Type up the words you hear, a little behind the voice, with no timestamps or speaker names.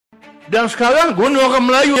Dan sekarang guna orang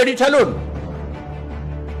Melayu jadi calon.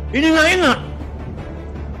 Ini ingat-ingat.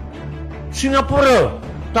 Singapura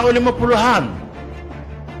tahun 50-an.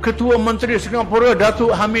 Ketua Menteri Singapura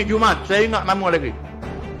Datuk Hamid Jumat. Saya ingat nama lagi.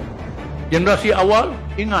 Generasi awal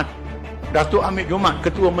ingat Datuk Hamid Jumat,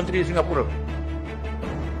 Ketua Menteri Singapura.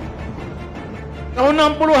 Tahun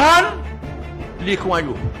 60-an Lee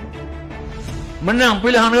Kuan Yew menang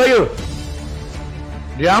pilihan raya.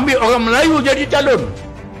 Dia ambil orang Melayu jadi calon.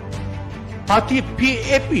 Parti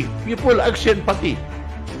PAP, People Action Party,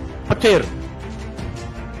 petir.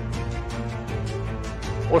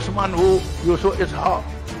 Osman Hu, Yusof Ishak,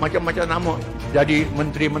 macam-macam nama jadi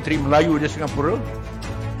menteri-menteri Melayu di Singapura.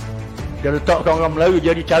 Dia letakkan orang Melayu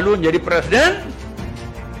jadi calon, jadi presiden.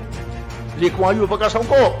 Lee Kuan Yew pakai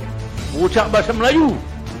songkok, ucap bahasa Melayu.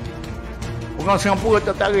 Orang Singapura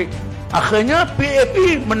tertarik. Akhirnya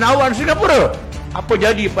PAP menawan Singapura. Apa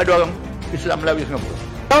jadi pada orang Islam Melayu Singapura?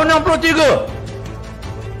 Tahun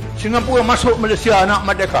 63 Singapura masuk Malaysia, nak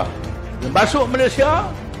merdeka. Masuk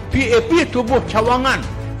Malaysia, PAP tubuh cawangan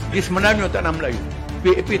di Semenanjung Tanah Melayu.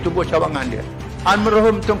 PAP tubuh cawangan dia.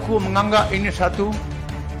 Almarhum Tengku menganggap ini satu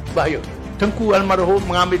bahaya. Tengku almarhum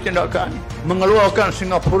mengambil tindakan mengeluarkan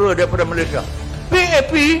Singapura daripada Malaysia.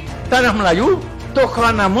 PAP Tanah Melayu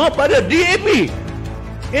tukar nama pada DAP.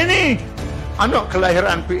 Ini anak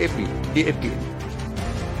kelahiran PAP, DAP.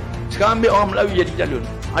 Sekarang ambil orang Melayu jadi calon.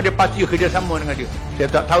 Ada parti kerjasama dengan dia. Saya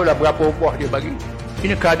tak tahulah berapa upah dia bagi.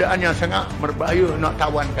 Ini keadaan yang sangat berbahaya. Nak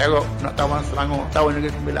tawan Perak, nak tawan Selangor, tawan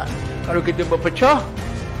Negeri Sembilan. Kalau kita berpecah,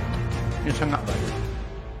 ini sangat bahaya.